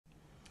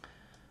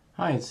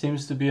Hi, it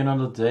seems to be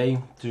another day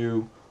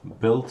to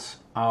build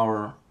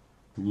our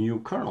new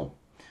kernel.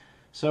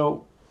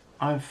 So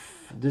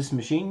I've this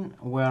machine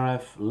where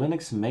I've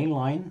Linux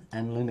mainline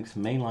and Linux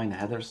mainline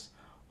headers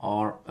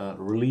are a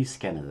release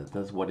candidate.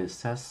 That's what it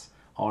says,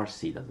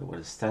 RC, that's what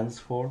it stands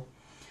for.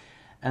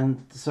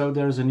 And so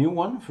there's a new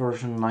one,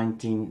 version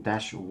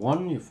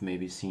 19-1. You've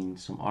maybe seen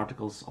some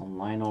articles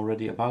online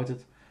already about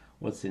it,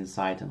 what's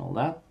inside and all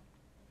that.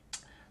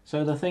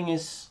 So the thing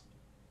is,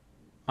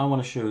 I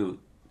want to show you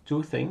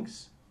two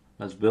things.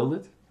 Let's build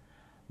it,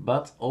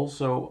 but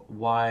also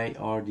why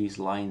are these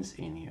lines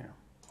in here?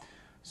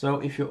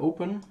 So if you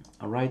open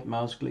a right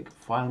mouse click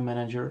file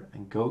manager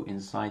and go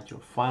inside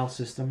your file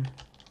system,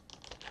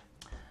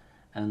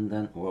 and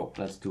then, well,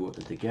 let's do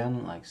it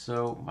again like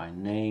so, by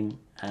name,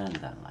 and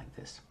then like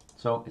this.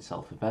 So it's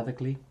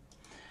alphabetically.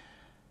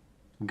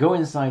 Go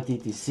inside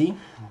etc,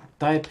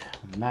 type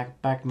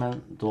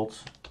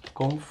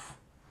pacman.conf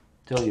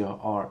till you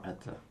are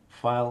at the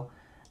file,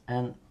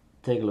 and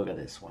take a look at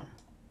this one.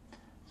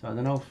 So I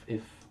don't know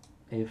if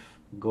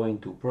going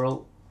to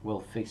Perl will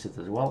fix it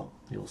as well.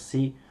 You'll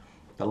see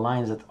the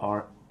lines that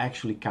are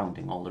actually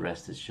counting. All the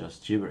rest is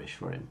just gibberish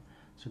for him.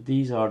 So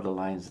these are the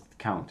lines that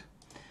count,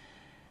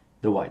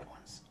 the white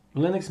ones.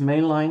 Linux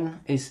mainline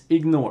is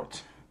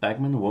ignored.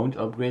 Pacman won't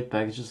upgrade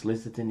packages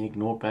listed in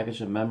ignore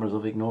package and members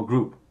of ignore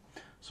group.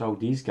 So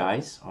these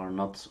guys are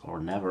not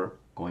or never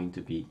going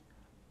to be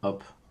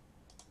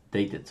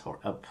updated or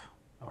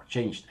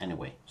changed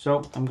anyway.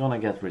 So I'm gonna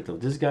get rid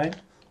of this guy.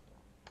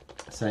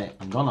 Say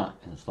I'm gonna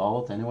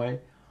install it anyway.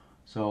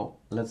 So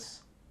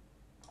let's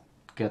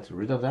get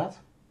rid of that.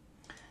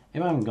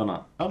 If I'm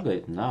gonna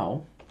update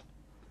now,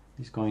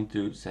 he's going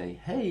to say,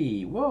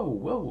 hey,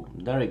 whoa,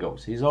 there he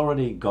goes. He's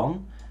already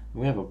gone.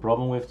 We have a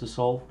problem we have to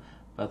solve,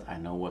 but I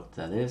know what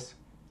that is.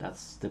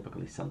 That's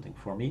typically something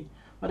for me.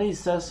 But he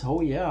says, oh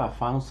yeah, I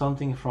found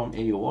something from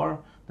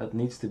AOR that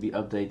needs to be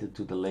updated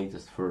to the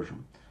latest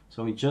version.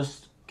 So he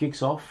just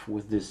kicks off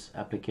with this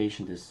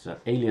application, this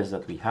alias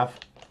that we have.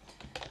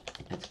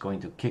 It's going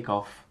to kick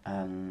off,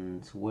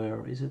 and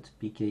where is it?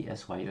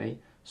 pksya.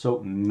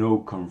 So no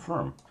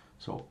confirm.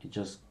 So it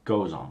just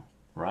goes on,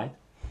 right?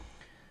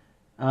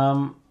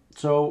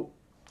 So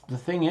the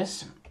thing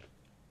is,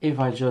 if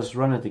I just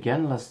run it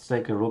again, let's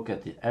take a look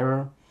at the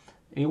error.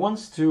 It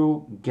wants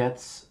to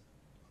get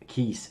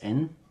keys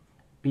in.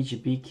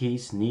 PGP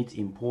keys need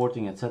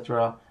importing,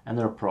 etc. And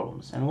there are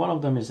problems. And one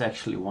of them is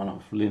actually one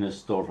of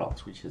Linus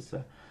Torvalds, which is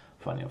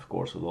funny, of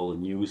course, with all the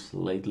news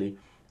lately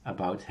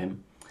about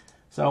him.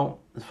 So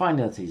it's fine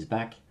that he's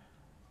back.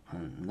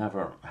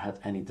 Never had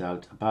any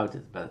doubt about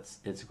it, but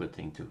it's a good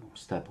thing to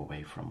step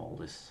away from all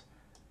this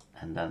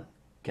and then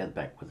get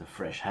back with a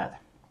fresh head.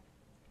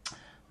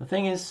 The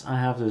thing is, I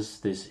have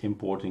this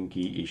importing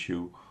key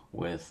issue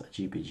with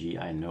GPG,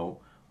 I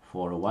know,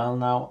 for a while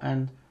now,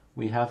 and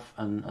we have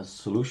a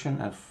solution.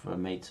 I've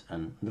made a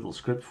little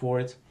script for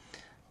it.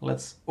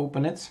 Let's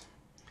open it.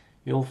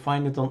 You'll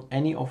find it on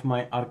any of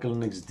my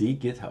ArcoLinux D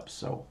GitHubs.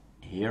 So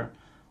here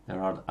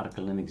there are the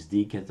ArcoLinux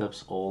D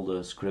GitHubs, all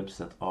the scripts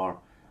that are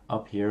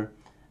up here,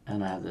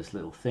 and I have this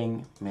little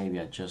thing. Maybe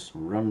I just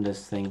run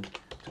this thing to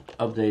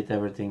update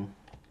everything.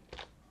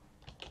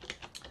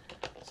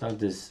 So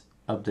this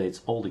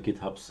updates all the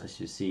GitHubs, as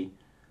you see,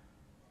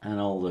 and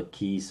all the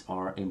keys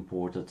are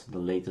imported. The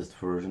latest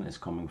version is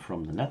coming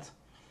from the net.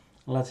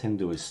 Let him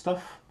do his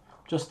stuff.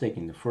 Just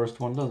taking the first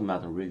one, doesn't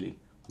matter really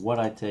what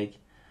I take,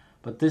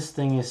 but this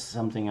thing is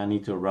something I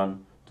need to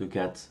run to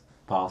get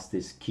past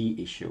this key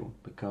issue,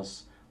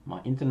 because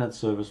my internet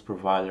service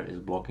provider is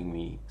blocking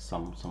me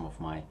some of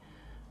my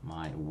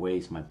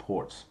ways, my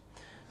ports.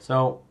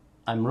 So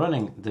I'm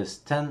running this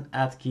 10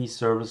 add key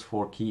service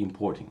for key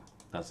importing.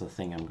 That's the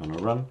thing I'm going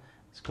to run.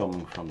 It's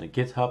coming from the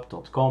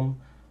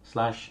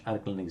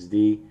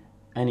github.com/ArcoLinuxD,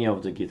 any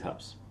of the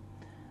GitHubs.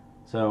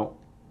 So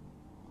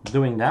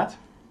doing that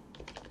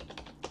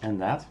and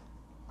that,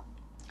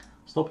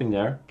 stopping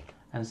there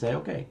and say,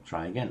 okay,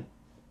 try again.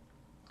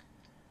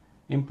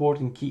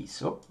 Importing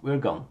keys. Oh, we're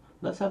gone.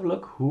 Let's have a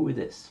look who it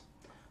is.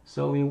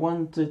 So we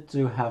wanted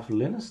to have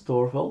Linus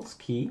Torvalds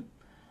key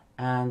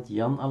and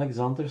Jan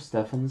Alexander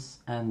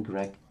Steffens and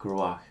Greg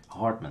Groach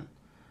Hartman.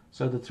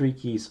 So the three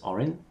keys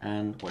are in,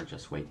 and we're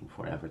just waiting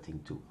for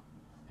everything to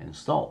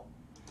install.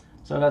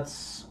 So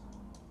that's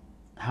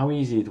how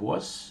easy it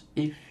was.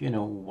 If you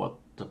know what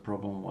the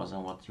problem was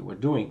and what you were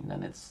doing,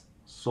 then it's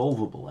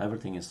solvable.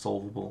 Everything is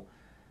solvable,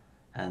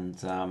 and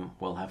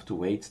we'll have to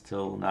wait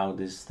till now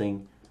this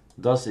thing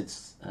does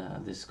its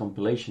this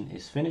compilation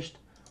is finished.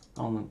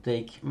 Gonna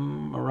take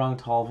around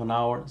half an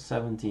hour.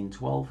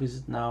 17:12 is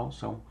it now,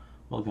 so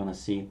we're gonna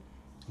see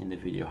in the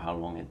video how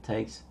long it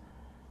takes.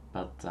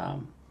 But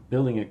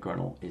building a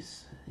kernel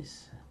is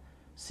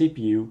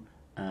CPU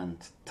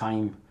and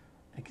time,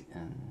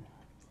 and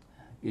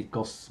it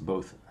costs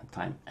both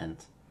time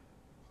and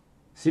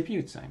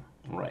CPU time,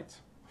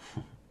 right?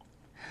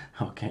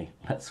 Okay,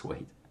 let's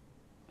wait.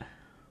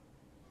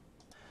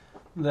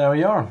 There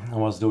we are. I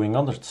was doing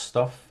other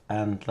stuff,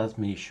 and let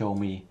me show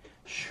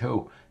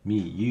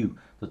you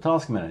the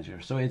task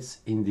manager. So it's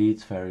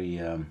indeed very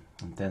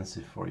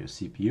intensive for your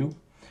CPU,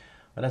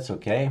 but that's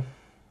okay.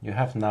 You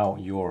have now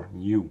your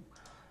new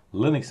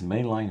Linux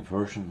mainline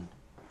version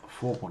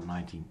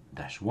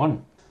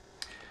 4.19-1.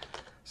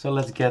 So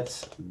let's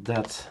get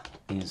that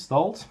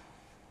installed.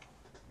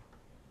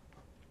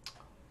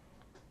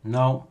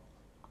 Now,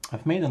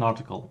 I've made an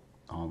article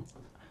on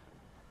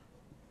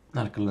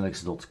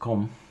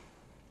ArcoLinux.com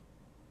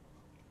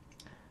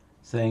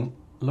saying,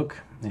 look,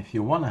 if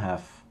you want to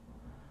have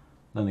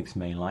Linux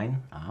mainline,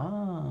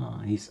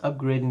 he's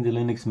upgrading the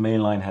Linux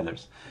mainline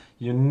headers.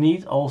 You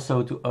need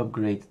also to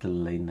upgrade the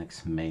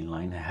Linux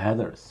mainline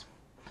headers.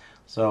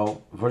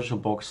 So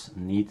VirtualBox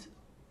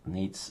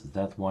needs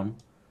that one,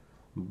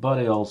 but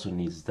it also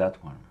needs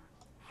that one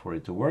for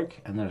it to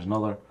work. And there's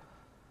another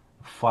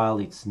file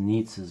it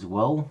needs as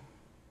well,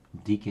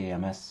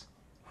 DKMS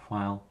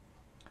file,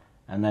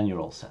 and then you're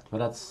all set. But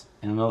that's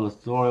in another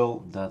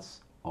tutorial,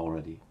 that's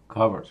already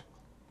covered.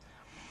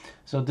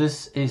 So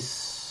this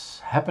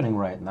is happening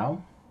right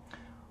now.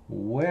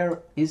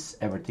 Where is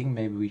everything?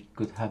 Maybe we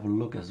could have a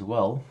look as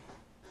well.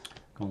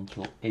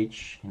 Control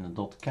H in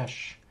the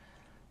 .cache,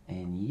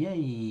 and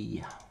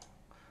yay,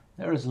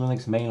 there is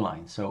Linux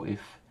mainline. So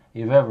if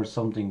ever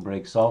something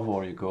breaks off,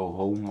 or you go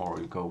home, or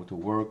you go to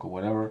work, or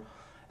whatever,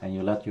 and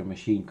you let your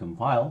machine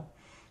compile,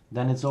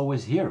 then it's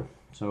always here.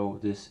 So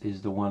this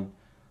is the one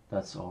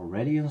that's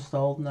already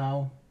installed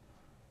now.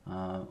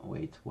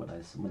 Wait, what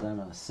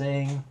am I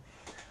saying?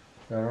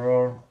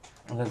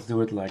 Let's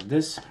do it like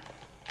this.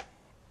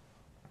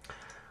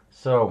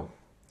 So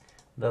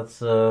that's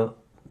the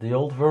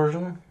old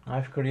version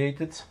I've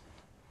created.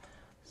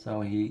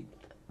 So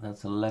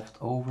that's a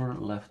leftover.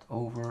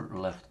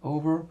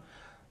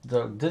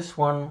 This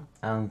one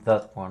and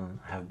that one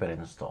have been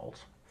installed.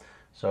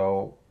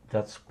 So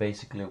that's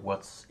basically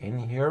what's in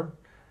here.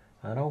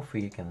 I don't know if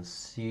you can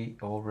see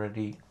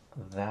already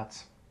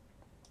that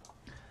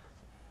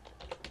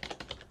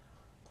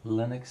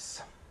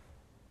Linux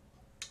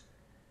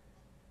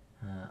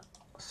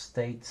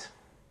state.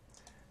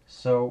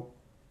 So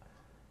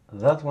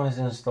that one is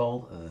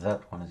installed,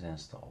 that one is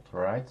installed,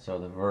 right? So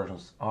the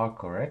versions are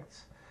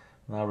correct.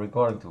 Now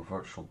regarding to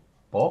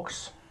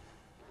VirtualBox,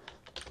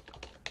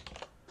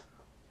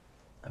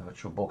 a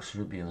VirtualBox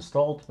should be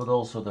installed, but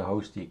also the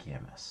host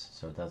DKMS.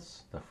 So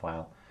that's the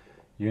file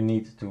you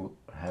need to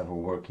have a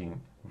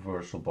working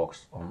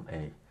VirtualBox on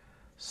a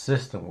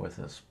system with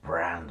this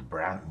brand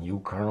new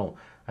kernel.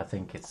 I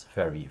think it's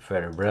very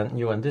brand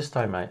new, and this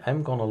time I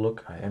am gonna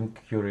look. I am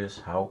curious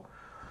how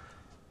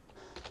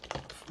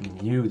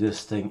new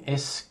this thing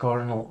is.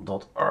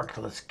 Kernel.arc.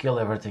 Let's kill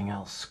everything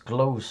else.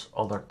 Close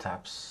other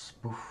tabs.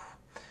 Poof.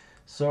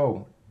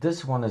 So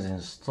this one is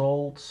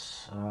installed.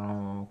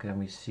 Can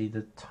we see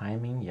the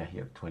timing? Yeah,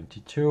 here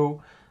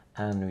 22,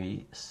 and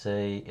we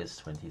say it's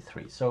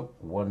 23. So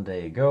 1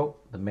 day ago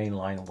the main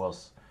line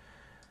was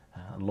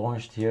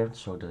launched here.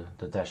 So the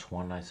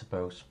 -1, I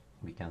suppose.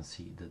 We can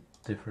see the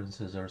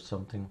differences or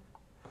something.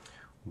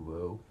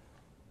 Whoa,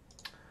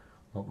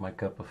 not my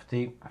cup of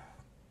tea.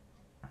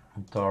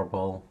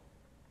 Tarball.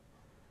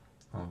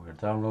 And we're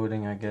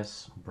downloading, I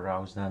guess.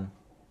 Browse then.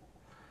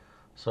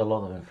 So a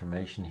lot of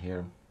information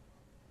here.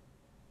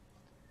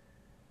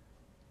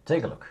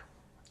 Take a look.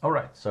 All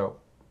right, so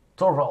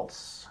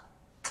Torvalds.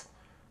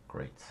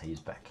 Great, he's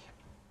back.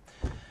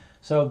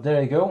 So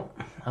there you go.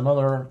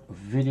 Another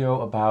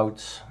video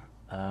about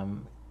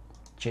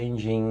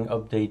changing,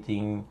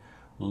 updating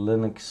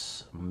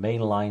Linux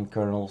mainline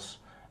kernels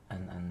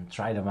and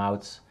try them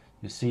out.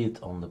 You see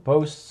it on the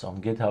posts on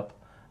GitHub,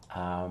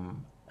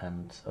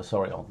 and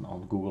sorry,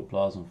 on Google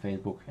Plus, on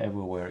Facebook,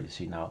 everywhere you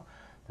see now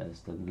that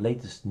is the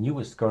latest,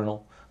 newest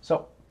kernel.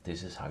 So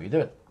this is how you do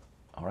it.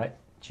 All right,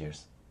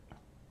 cheers.